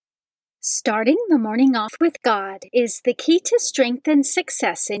Starting the morning off with God is the key to strength and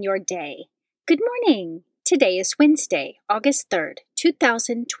success in your day. Good morning. Today is Wednesday, August 3rd,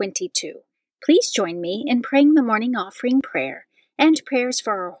 2022. Please join me in praying the morning offering prayer and prayers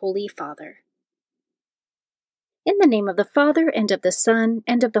for our Holy Father. In the name of the Father, and of the Son,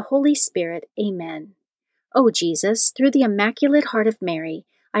 and of the Holy Spirit, Amen. O Jesus, through the Immaculate Heart of Mary,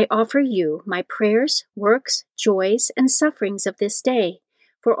 I offer you my prayers, works, joys, and sufferings of this day,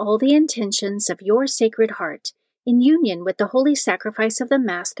 for all the intentions of your Sacred Heart, in union with the holy sacrifice of the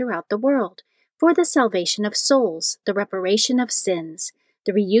Mass throughout the world, for the salvation of souls, the reparation of sins,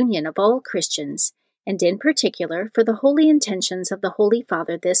 the reunion of all Christians, and in particular for the holy intentions of the Holy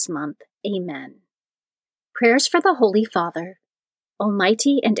Father this month. Amen. Prayers for the Holy Father.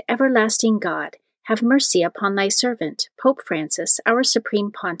 Almighty and everlasting God, have mercy upon thy servant, Pope Francis, our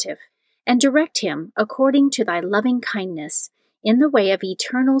Supreme Pontiff, and direct him, according to thy loving kindness, in the way of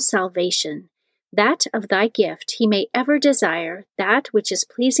eternal salvation, that of thy gift he may ever desire that which is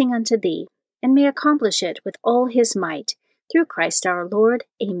pleasing unto thee, and may accomplish it with all his might, through Christ our Lord.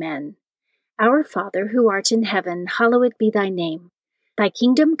 Amen. Our Father, who art in heaven, hallowed be thy name. Thy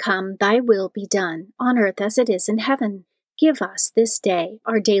kingdom come, thy will be done, on earth as it is in heaven. Give us this day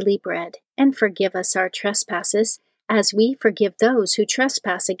our daily bread, and forgive us our trespasses, as we forgive those who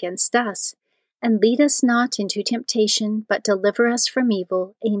trespass against us. And lead us not into temptation, but deliver us from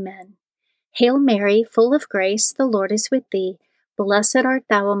evil. Amen. Hail Mary, full of grace, the Lord is with thee. Blessed art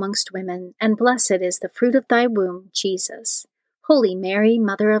thou amongst women, and blessed is the fruit of thy womb, Jesus. Holy Mary,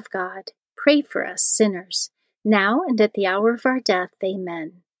 Mother of God, pray for us sinners, now and at the hour of our death.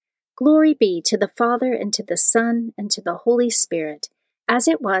 Amen. Glory be to the Father, and to the Son, and to the Holy Spirit, as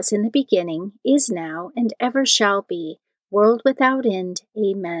it was in the beginning, is now, and ever shall be, world without end.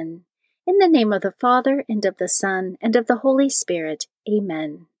 Amen. In the name of the Father, and of the Son, and of the Holy Spirit.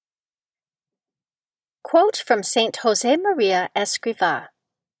 Amen. Quote from Saint Josemaria Escrivá.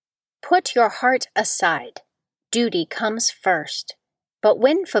 Put your heart aside. Duty comes first. But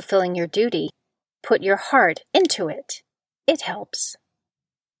when fulfilling your duty, put your heart into it. It helps.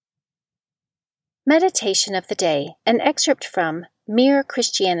 Meditation of the Day, an excerpt from Mere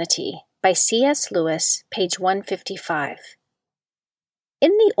Christianity by C.S. Lewis, page 155.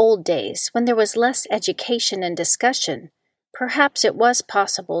 In the old days, when there was less education and discussion, perhaps it was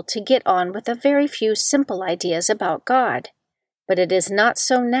possible to get on with a very few simple ideas about God. But it is not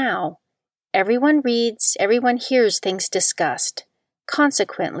so now. Everyone reads, everyone hears things discussed.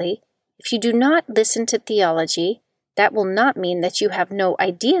 Consequently, if you do not listen to theology, that will not mean that you have no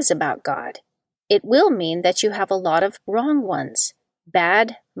ideas about God. It will mean that you have a lot of wrong ones,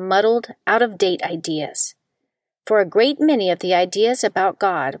 bad, muddled, out-of-date ideas. For a great many of the ideas about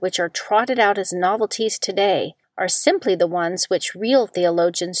God which are trotted out as novelties today are simply the ones which real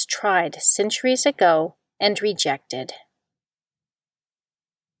theologians tried centuries ago and rejected.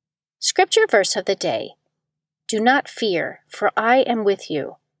 Scripture verse of the day. Do not fear, for I am with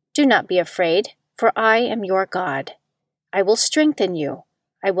you. Do not be afraid, for I am your God. I will strengthen you.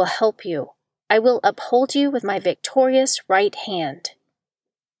 I will help you. I will uphold you with my victorious right hand.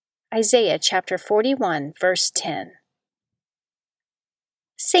 Isaiah chapter 41, verse 10.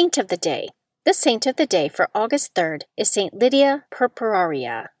 Saint of the Day. The saint of the day for August 3rd is Saint Lydia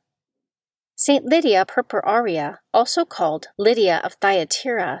Purpuraria. Saint Lydia Purpuraria, also called Lydia of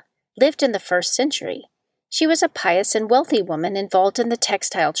Thyatira, lived in the 1st century. She was a pious and wealthy woman involved in the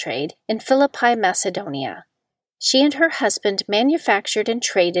textile trade in Philippi, Macedonia. She and her husband manufactured and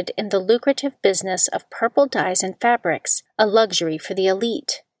traded in the lucrative business of purple dyes and fabrics, a luxury for the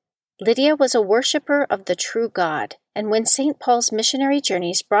elite. Lydia was a worshipper of the true God, and when St. Paul's missionary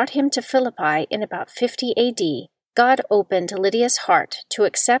journeys brought him to Philippi in about 50 AD, God opened Lydia's heart to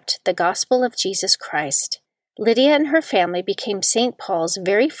accept the gospel of Jesus Christ. Lydia and her family became St. Paul's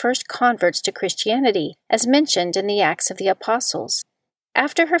very first converts to Christianity, as mentioned in the Acts of the Apostles.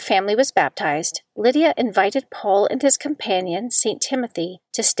 After her family was baptized, Lydia invited Paul and his companion, St. Timothy,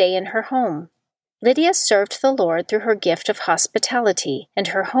 to stay in her home. Lydia served the Lord through her gift of hospitality, and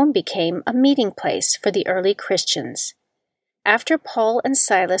her home became a meeting place for the early Christians. After Paul and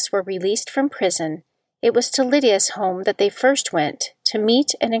Silas were released from prison, it was to Lydia's home that they first went to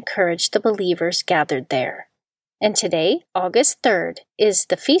meet and encourage the believers gathered there. And today, August 3rd, is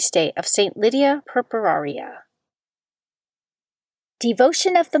the feast day of St. Lydia Purpuraria.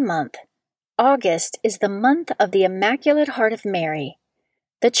 Devotion of the Month. August is the month of the Immaculate Heart of Mary.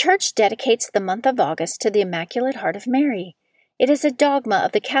 The Church dedicates the month of August to the Immaculate Heart of Mary. It is a dogma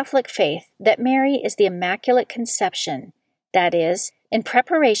of the Catholic faith that Mary is the Immaculate Conception, that is, in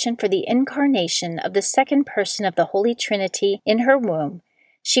preparation for the incarnation of the second person of the Holy Trinity in her womb,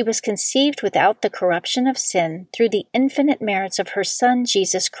 She was conceived without the corruption of sin through the infinite merits of her Son,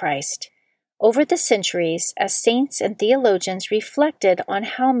 Jesus Christ. Over the centuries, as saints and theologians reflected on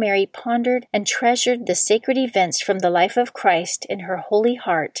how Mary pondered and treasured the sacred events from the life of Christ in her holy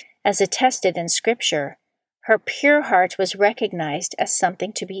heart, as attested in Scripture, her pure heart was recognized as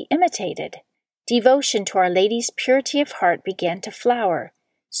something to be imitated. Devotion to Our Lady's purity of heart began to flower,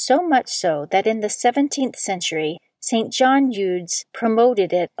 so much so that in the 17th century, St. John Eudes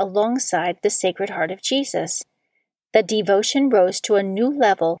promoted it alongside the Sacred Heart of Jesus. The devotion rose to a new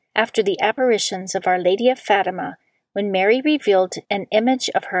level after the apparitions of Our Lady of Fatima, when Mary revealed an image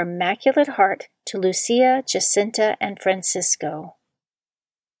of her Immaculate Heart to Lucia, Jacinta, and Francisco.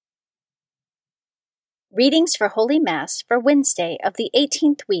 Readings for Holy Mass for Wednesday of the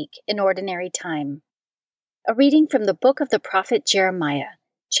 18th week in Ordinary Time. A reading from the book of the prophet Jeremiah,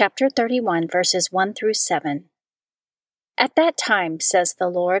 chapter 31, verses 1 through 7. At that time, says the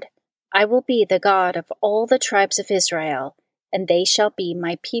Lord, I will be the God of all the tribes of Israel, and they shall be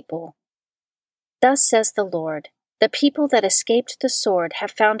my people. Thus says the Lord, the people that escaped the sword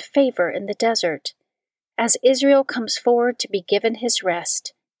have found favor in the desert. As Israel comes forward to be given his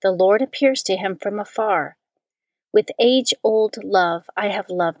rest, the Lord appears to him from afar. With age-old love I have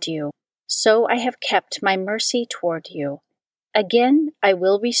loved you, so I have kept my mercy toward you. Again I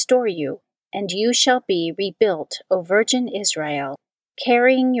will restore you, and you shall be rebuilt, O Virgin Israel.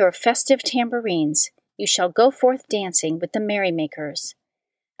 Carrying your festive tambourines, you shall go forth dancing with the merrymakers.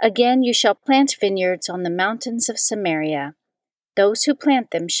 Again you shall plant vineyards on the mountains of Samaria. Those who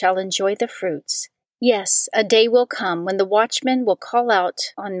plant them shall enjoy the fruits. Yes, a day will come when the watchmen will call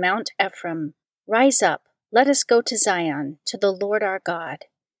out on Mount Ephraim, Rise up, let us go to Zion, to the Lord our God.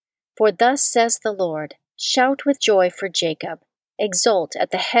 For thus says the Lord, Shout with joy for Jacob, exult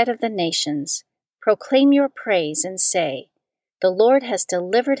at the head of the nations, proclaim your praise and say, The Lord has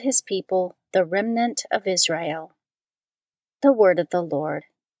delivered his people, the remnant of Israel. The word of the Lord.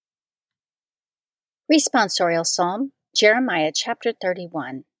 Responsorial Psalm, Jeremiah chapter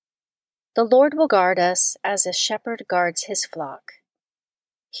 31. The Lord will guard us as a shepherd guards his flock.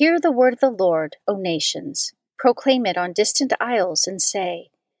 Hear the word of the Lord, O nations. Proclaim it on distant isles and say,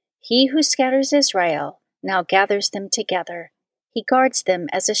 He who scatters Israel now gathers them together. He guards them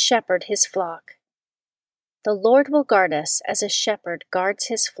as a shepherd his flock. The Lord will guard us as a shepherd guards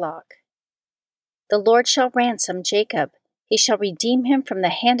his flock. The Lord shall ransom Jacob. He shall redeem him from the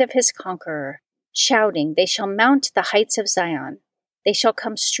hand of his conqueror. Shouting, they shall mount the heights of Zion. They shall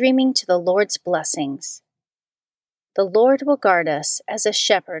come streaming to the Lord's blessings. The Lord will guard us as a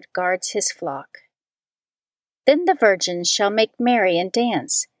shepherd guards his flock. Then the virgins shall make merry and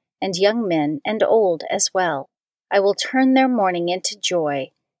dance, and young men and old as well. I will turn their mourning into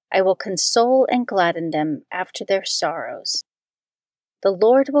joy. I will console and gladden them after their sorrows. The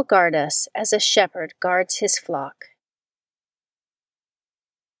Lord will guard us as a shepherd guards his flock.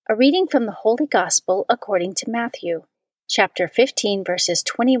 A reading from the Holy Gospel according to Matthew, chapter 15, verses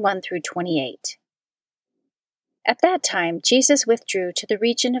 21 through 28. At that time Jesus withdrew to the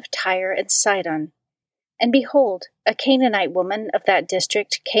region of Tyre and Sidon. And behold, a Canaanite woman of that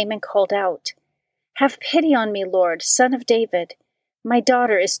district came and called out, Have pity on me, Lord, Son of David. My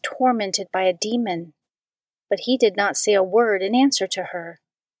daughter is tormented by a demon. But he did not say a word in answer to her.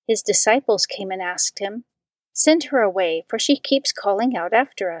 His disciples came and asked him, Send her away, for she keeps calling out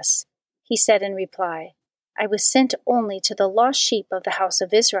after us. He said in reply, I was sent only to the lost sheep of the house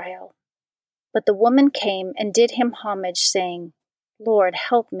of Israel. But the woman came and did him homage, saying, Lord,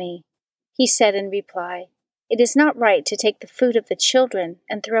 help me. He said in reply, It is not right to take the food of the children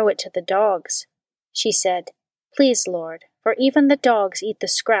and throw it to the dogs. She said, Please, Lord, for even the dogs eat the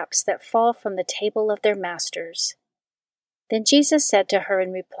scraps that fall from the table of their masters. Then Jesus said to her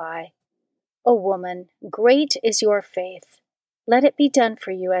in reply, O woman, great is your faith. Let it be done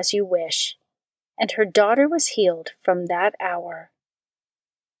for you as you wish. And her daughter was healed from that hour.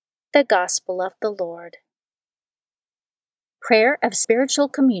 The Gospel of the Lord. Prayer of Spiritual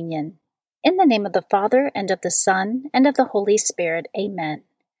Communion. In the name of the Father, and of the Son, and of the Holy Spirit. Amen.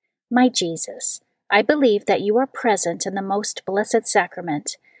 My Jesus, I believe that you are present in the most blessed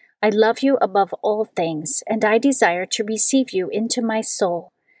sacrament. I love you above all things, and I desire to receive you into my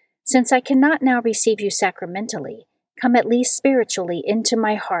soul. Since I cannot now receive you sacramentally, come at least spiritually into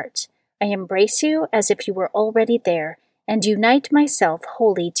my heart. I embrace you as if you were already there, and unite myself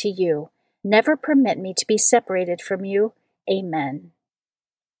wholly to you. Never permit me to be separated from you. Amen.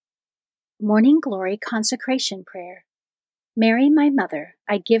 Morning Glory Consecration Prayer. Mary, my Mother,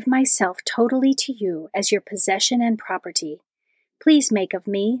 I give myself totally to you as your possession and property. Please make of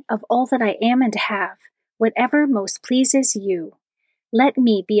me, of all that I am and have, whatever most pleases you. Let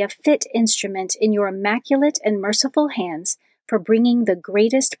me be a fit instrument in your immaculate and merciful hands for bringing the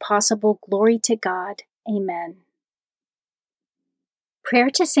greatest possible glory to God. Amen. Prayer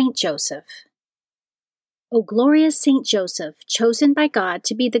to Saint Joseph. O glorious Saint Joseph, chosen by God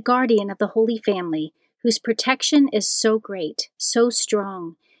to be the guardian of the Holy Family, whose protection is so great, so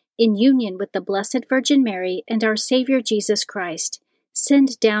strong, in union with the Blessed Virgin Mary and our Savior Jesus Christ,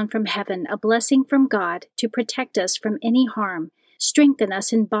 send down from heaven a blessing from God to protect us from any harm, strengthen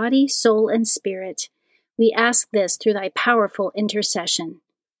us in body, soul, and spirit. We ask this through thy powerful intercession.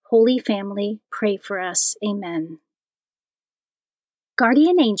 Holy Family, pray for us. Amen.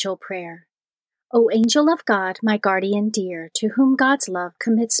 Guardian Angel Prayer. O angel of God, my guardian dear, to whom God's love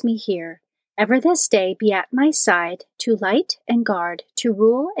commits me here, ever this day be at my side, to light and guard, to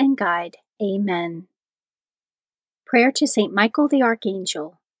rule and guide. Amen. Prayer to Saint Michael the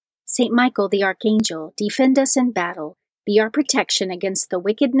Archangel. Saint Michael the Archangel, defend us in battle, be our protection against the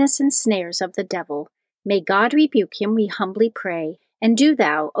wickedness and snares of the devil. May God rebuke him, we humbly pray, and do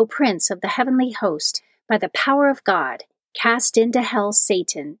thou, O Prince of the heavenly host, by the power of God, cast into hell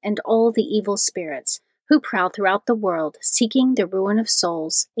Satan and all the evil spirits who prowl throughout the world, seeking the ruin of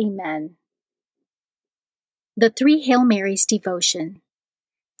souls. Amen. The Three Hail Marys Devotion.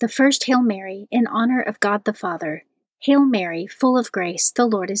 The first Hail Mary, in honor of God the Father. Hail Mary, full of grace, the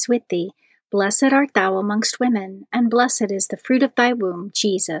Lord is with thee. Blessed art thou amongst women, and blessed is the fruit of thy womb,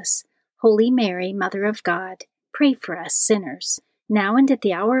 Jesus. Holy Mary, Mother of God, pray for us sinners, now and at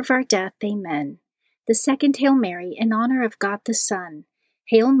the hour of our death. Amen. The second Hail Mary, in honor of God the Son.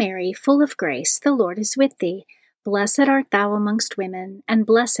 Hail Mary, full of grace, the Lord is with thee. Blessed art thou amongst women, and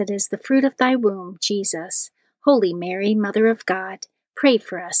blessed is the fruit of thy womb, Jesus. Holy Mary, Mother of God, pray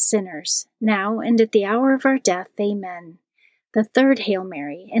for us sinners, now and at the hour of our death. Amen. The third Hail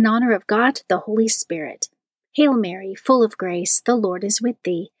Mary, in honor of God the Holy Spirit. Hail Mary, full of grace, the Lord is with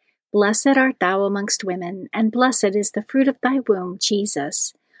thee. Blessed art thou amongst women, and blessed is the fruit of thy womb,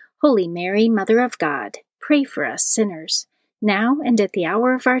 Jesus. Holy Mary, Mother of God, pray for us sinners, now and at the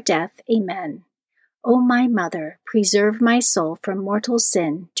hour of our death. Amen. O my Mother, preserve my soul from mortal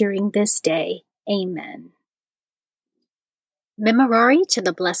sin during this day. Amen. Memorare to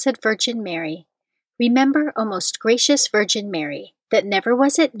the Blessed Virgin Mary. Remember, O most gracious Virgin Mary, that never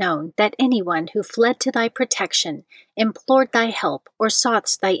was it known that anyone who fled to thy protection, implored thy help, or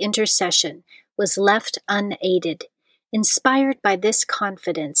sought thy intercession, was left unaided. Inspired by this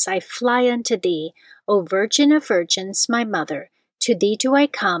confidence, I fly unto thee, O Virgin of Virgins, my Mother. To thee do I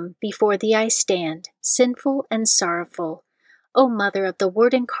come, before thee I stand, sinful and sorrowful. O Mother of the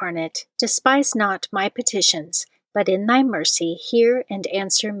Word incarnate, despise not my petitions, but in thy mercy hear and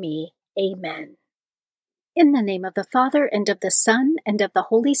answer me. Amen. In the name of the Father, and of the Son, and of the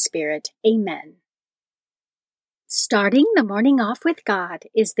Holy Spirit. Amen. Starting the morning off with God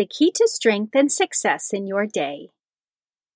is the key to strength and success in your day.